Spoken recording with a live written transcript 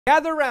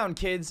Gather round,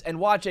 kids, and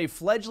watch a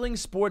fledgling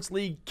sports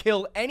league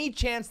kill any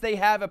chance they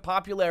have at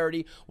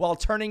popularity while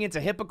turning into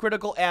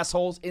hypocritical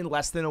assholes in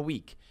less than a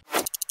week.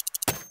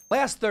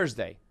 Last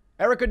Thursday,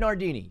 Erika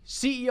Nardini,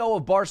 CEO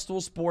of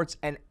Barstool Sports,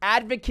 and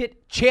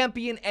advocate,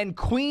 champion, and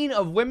queen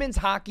of women's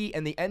hockey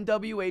and the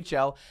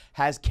NWHL,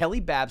 has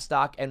Kelly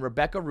Babstock and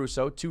Rebecca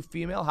Russo, two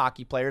female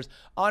hockey players,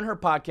 on her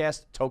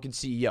podcast, Token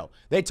CEO.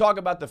 They talk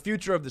about the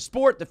future of the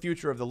sport, the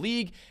future of the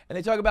league, and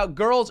they talk about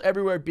girls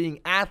everywhere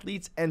being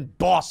athletes and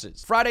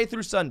bosses. Friday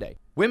through Sunday,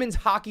 women's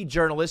hockey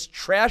journalists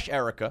trash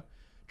Erika,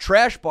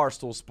 trash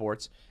Barstool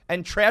Sports,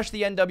 and trash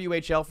the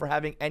NWHL for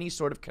having any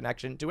sort of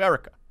connection to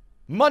Erika.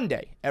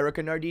 Monday,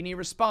 Erika Nardini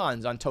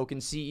responds on Token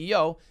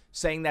CEO,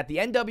 saying that the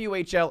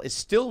NWHL is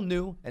still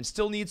new and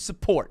still needs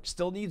support,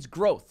 still needs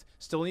growth,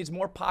 still needs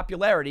more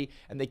popularity,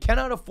 and they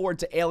cannot afford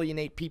to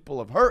alienate people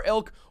of her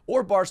ilk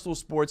or Barstool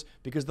Sports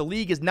because the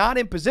league is not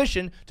in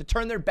position to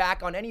turn their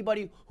back on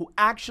anybody who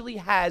actually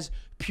has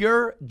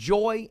pure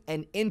joy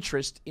and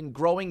interest in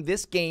growing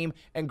this game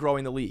and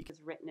growing the league. It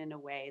was written in a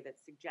way that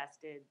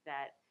suggested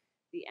that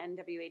the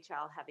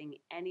NWHL having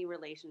any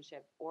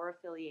relationship or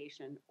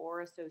affiliation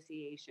or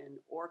association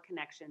or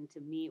connection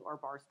to me or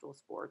Barstool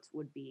Sports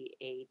would be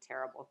a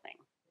terrible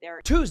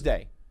thing.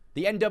 Tuesday,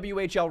 the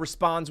NWHL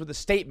responds with a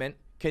statement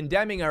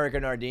condemning Erika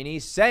Nardini,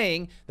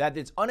 saying that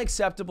it's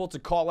unacceptable to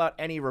call out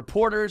any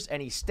reporters,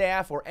 any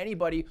staff, or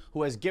anybody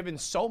who has given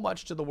so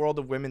much to the world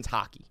of women's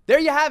hockey. There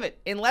you have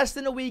it. In less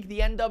than a week, the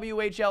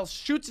NWHL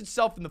shoots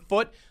itself in the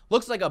foot,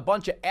 looks like a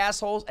bunch of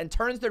assholes, and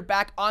turns their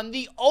back on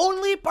the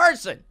only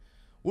person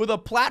with a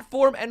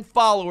platform and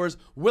followers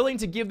willing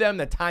to give them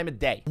the time of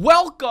day.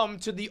 Welcome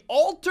to the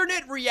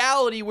alternate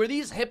reality where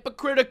these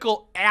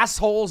hypocritical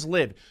assholes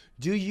live.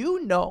 Do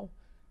you know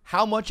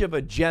how much of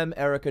a gem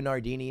Erika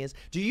Nardini is?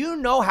 Do you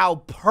know how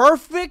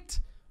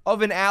perfect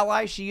of an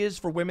ally she is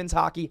for women's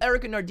hockey?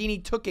 Erika Nardini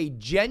took a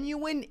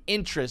genuine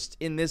interest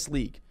in this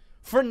league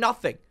for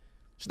nothing.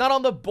 She's not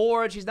on the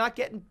board. She's not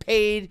getting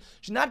paid.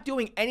 She's not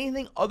doing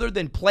anything other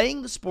than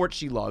playing the sport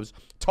she loves,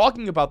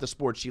 talking about the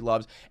sport she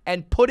loves,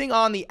 and putting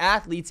on the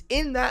athletes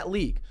in that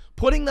league,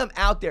 putting them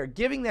out there,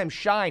 giving them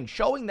shine,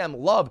 showing them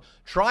love,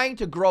 trying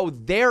to grow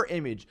their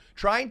image,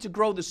 trying to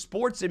grow the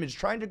sports image,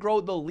 trying to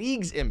grow the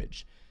league's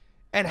image.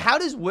 And how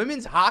does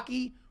women's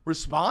hockey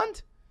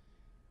respond?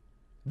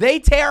 They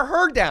tear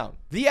her down.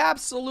 The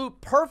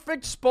absolute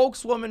perfect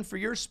spokeswoman for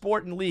your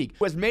sport and league,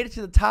 who has made it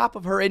to the top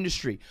of her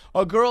industry.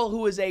 A girl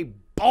who is a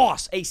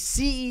boss, a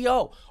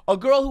CEO, a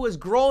girl who has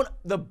grown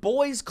the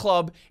boys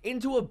club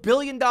into a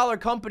billion-dollar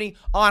company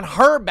on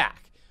her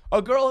back.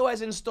 A girl who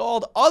has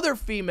installed other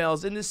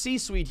females in the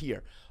C-suite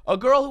here. A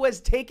girl who has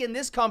taken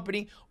this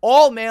company,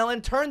 all male,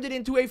 and turned it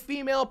into a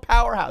female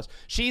powerhouse.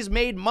 She's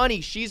made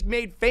money. She's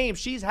made fame.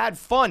 She's had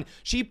fun.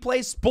 She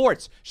plays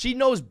sports. She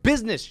knows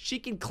business. She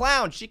can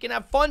clown. She can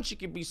have fun. She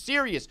can be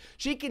serious.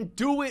 She can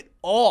do it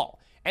all.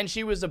 And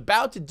she was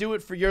about to do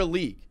it for your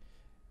league.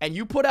 And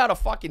you put out a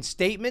fucking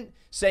statement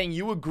saying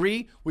you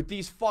agree with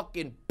these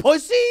fucking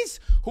pussies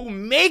who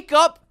make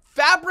up,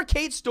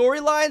 fabricate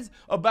storylines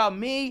about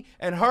me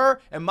and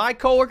her and my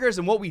coworkers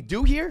and what we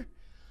do here?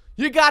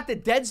 You got the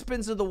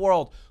Deadspins of the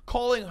world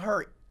calling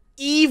her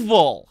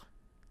evil.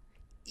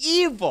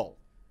 Evil.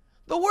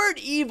 The word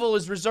evil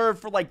is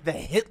reserved for like the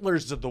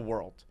Hitlers of the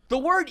world. The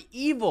word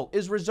evil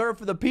is reserved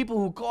for the people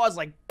who cause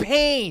like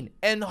pain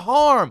and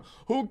harm,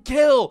 who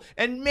kill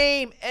and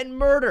maim and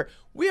murder.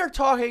 We are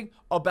talking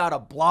about a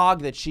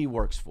blog that she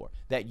works for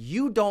that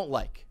you don't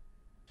like.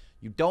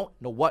 You don't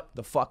know what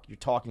the fuck you're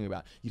talking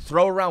about. You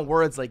throw around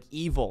words like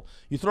evil.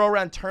 You throw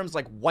around terms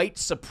like white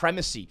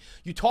supremacy.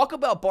 You talk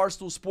about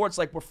Barstool Sports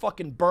like we're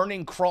fucking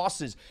burning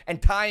crosses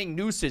and tying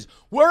nooses.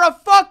 We're a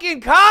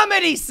fucking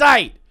comedy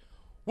site.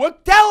 We're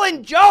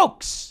telling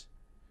jokes.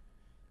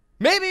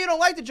 Maybe you don't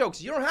like the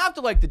jokes. You don't have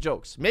to like the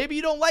jokes. Maybe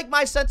you don't like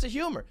my sense of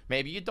humor.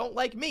 Maybe you don't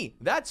like me.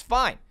 That's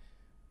fine.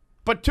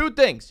 But two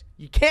things.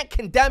 You can't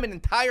condemn an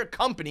entire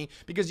company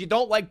because you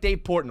don't like Dave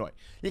Portnoy.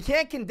 You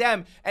can't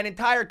condemn an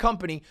entire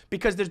company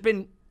because there's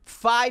been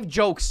 5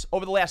 jokes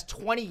over the last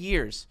 20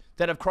 years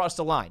that have crossed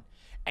the line.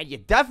 And you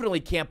definitely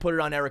can't put it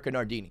on Erika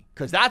Nardini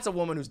because that's a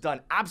woman who's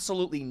done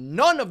absolutely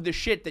none of the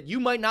shit that you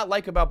might not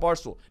like about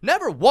Barstool.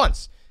 Never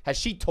once has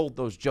she told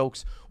those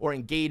jokes or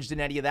engaged in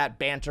any of that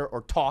banter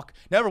or talk.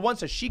 Never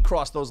once has she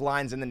crossed those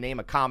lines in the name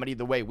of comedy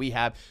the way we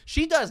have.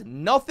 She does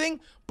nothing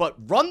but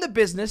run the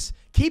business,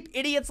 keep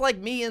idiots like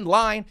me in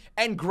line,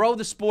 and grow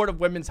the sport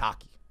of women's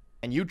hockey.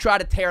 And you try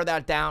to tear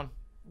that down.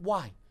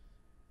 Why?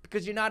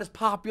 Because you're not as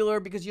popular,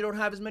 because you don't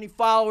have as many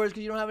followers,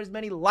 because you don't have as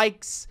many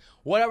likes,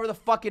 whatever the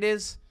fuck it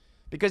is.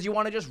 Because you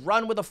want to just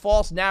run with a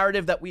false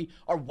narrative that we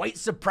are white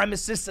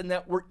supremacists and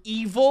that we're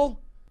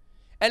evil.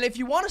 And if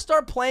you want to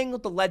start playing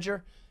with the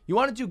ledger, you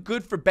want to do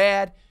good for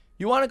bad,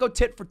 you want to go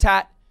tit for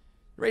tat,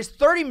 you raised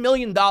 $30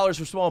 million for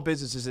small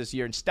businesses this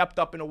year and stepped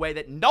up in a way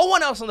that no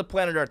one else on the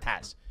planet Earth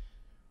has.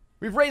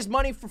 We've raised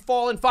money for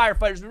fallen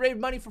firefighters. We've raised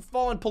money for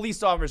fallen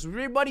police officers. We've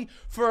raised money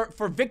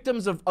for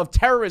victims of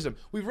terrorism.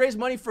 We've raised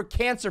money for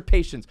cancer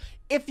patients.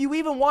 If you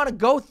even want to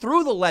go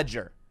through the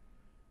ledger,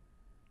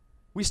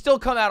 we still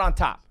come out on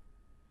top.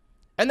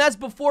 And that's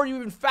before you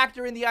even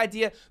factor in the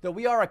idea that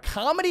we are a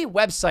comedy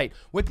website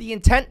with the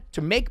intent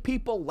to make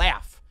people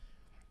laugh.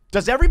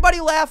 Does everybody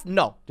laugh?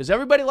 No. Does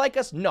everybody like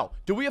us? No.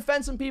 Do we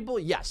offend some people?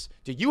 Yes.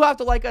 Do you have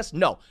to like us?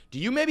 No. Do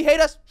you maybe hate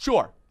us?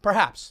 Sure.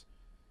 Perhaps.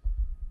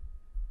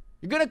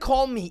 You're going to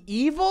call me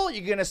evil?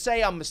 You're going to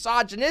say I'm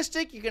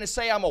misogynistic? You're going to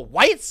say I'm a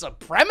white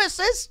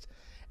supremacist?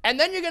 And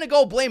then you're going to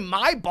go blame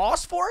my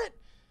boss for it?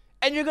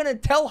 And you're going to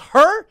tell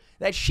her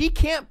that she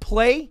can't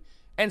play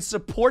and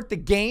support the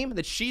game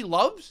that she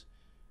loves?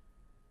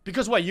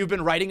 Because what, you've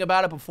been writing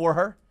about it before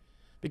her?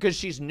 Because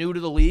she's new to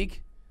the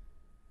league?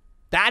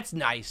 That's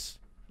nice.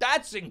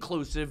 That's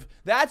inclusive.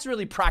 That's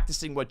really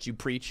practicing what you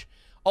preach.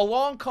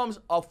 Along comes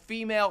a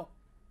female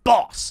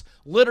boss,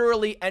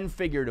 literally and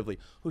figuratively,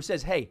 who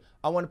says, hey,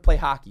 I want to play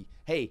hockey.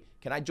 Hey,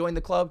 can I join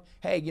the club?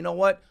 Hey, you know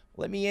what?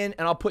 Let me in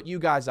and I'll put you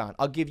guys on.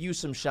 I'll give you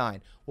some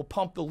shine. We'll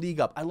pump the league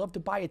up. I'd love to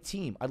buy a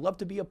team. I'd love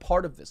to be a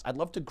part of this. I'd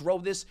love to grow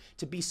this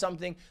to be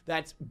something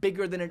that's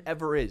bigger than it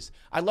ever is.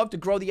 I'd love to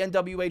grow the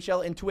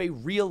NWHL into a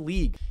real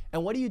league.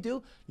 And what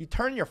do? You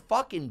turn your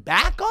fucking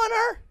back on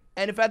her?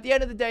 And if at the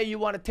end of the day you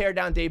want to tear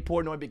down Dave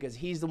Portnoy because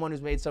he's the one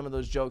who's made some of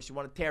those jokes, you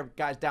want to tear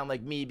guys down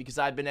like me because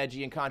I've been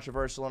edgy and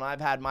controversial and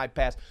I've had my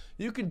past,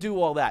 you can do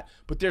all that.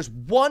 But there's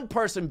one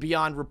person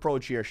beyond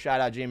reproach here.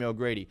 Shout out Jamie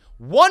O'Grady.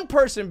 One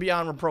person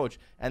beyond reproach,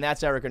 and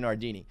that's Erika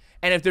Nardini.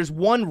 And if there's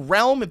one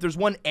realm, if there's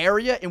one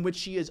area in which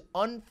she is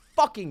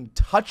unfucking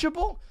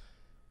touchable,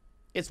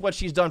 it's what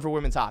she's done for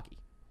women's hockey.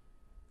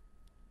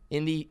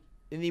 In the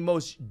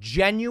most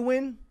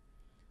genuine,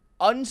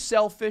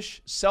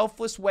 unselfish,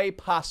 selfless way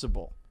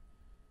possible.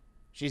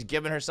 She's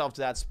given herself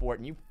to that sport,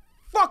 and you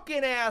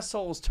fucking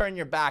assholes turn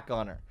your back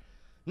on her.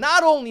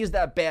 Not only is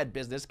that bad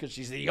business, because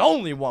she's the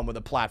only one with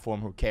a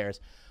platform who cares,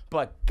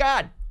 but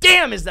god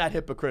damn is that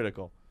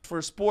hypocritical. For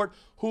a sport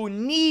who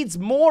needs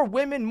more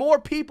women, more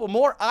people,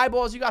 more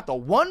eyeballs, you got the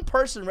one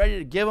person ready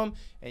to give them,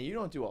 and you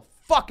don't do a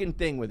fucking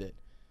thing with it.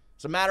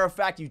 As a matter of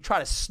fact, you try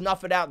to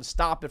snuff it out and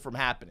stop it from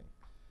happening.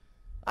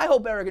 I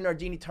hope Erika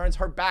Nardini turns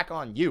her back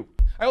on you.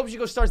 I hope she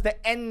goes starts the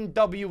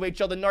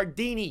NWHL, the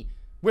Nardini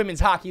Women's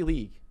Hockey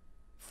League.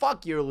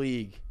 Fuck your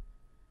league.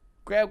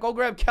 Go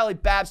grab Kelly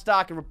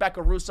Babstock and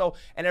Rebecca Russo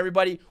and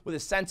everybody with a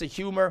sense of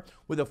humor,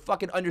 with a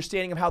fucking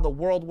understanding of how the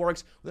world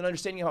works, with an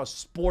understanding of how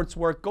sports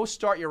work. Go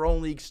start your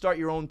own league, start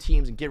your own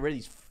teams, and get rid of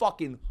these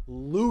fucking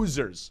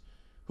losers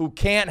who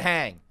can't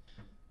hang.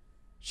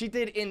 She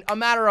did in a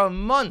matter of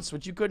months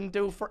what you couldn't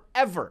do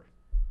forever.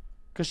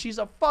 Because she's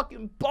a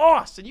fucking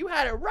boss, and you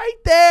had it right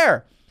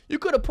there. You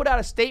could have put out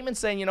a statement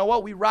saying, you know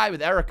what, we ride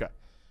with Erika.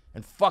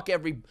 And fuck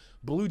every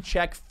blue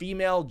check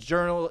female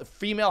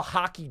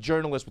hockey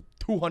journalist with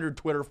 200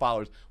 Twitter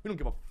followers. We don't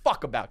give a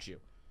fuck about you.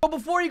 But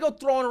before you go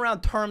throwing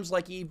around terms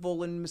like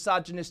evil and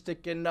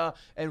misogynistic and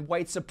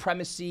white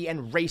supremacy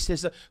and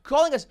racist,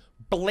 calling us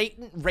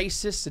blatant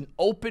racists and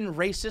open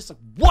racists,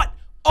 what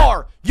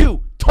are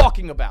you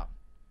talking about?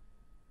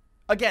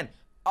 Again,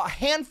 a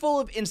handful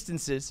of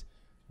instances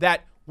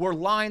that were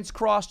lines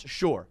crossed,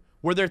 sure.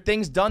 Were there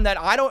things done that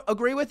I don't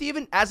agree with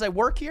even as I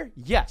work here?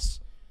 Yes.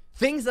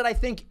 Things that I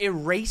think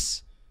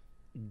erase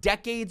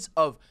decades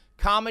of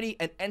comedy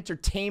and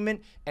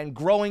entertainment and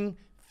growing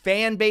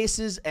fan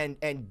bases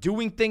and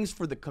doing things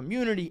for the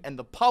community and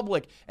the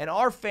public and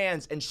our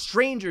fans and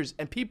strangers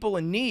and people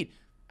in need.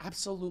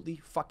 Absolutely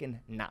fucking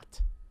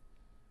not.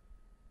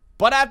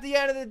 But at the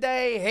end of the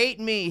day, hate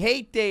me,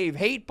 hate Dave,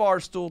 hate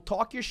Barstool,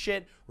 talk your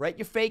shit, write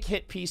your fake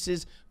hit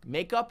pieces,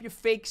 make up your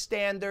fake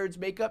standards,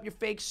 make up your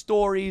fake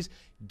stories,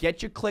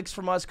 get your clicks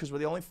from us because we're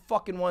the only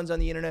fucking ones on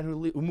the internet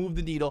who move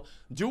the needle.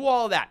 Do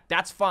all of that.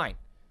 That's fine.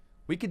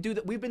 We could do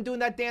that. We've been doing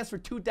that dance for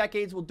 2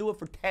 decades. We'll do it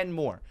for 10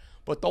 more.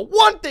 But the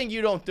one thing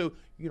you don't do,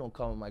 you don't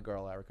come at my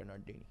girl, Erika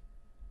Nardini.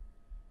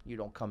 You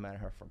don't come at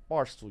her for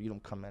Barstool. You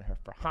don't come at her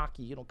for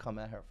hockey. You don't come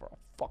at her for a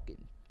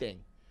fucking thing.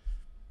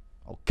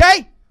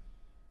 Okay?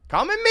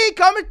 Come at me.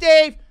 Come at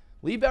Dave.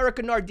 Leave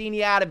Erika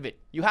Nardini out of it.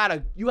 You had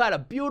a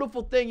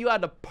beautiful thing. You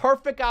had the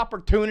perfect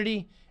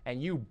opportunity,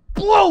 and you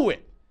blew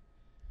it.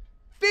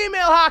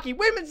 Female hockey,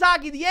 women's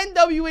hockey, the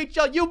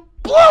NWHL, you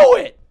blew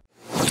it.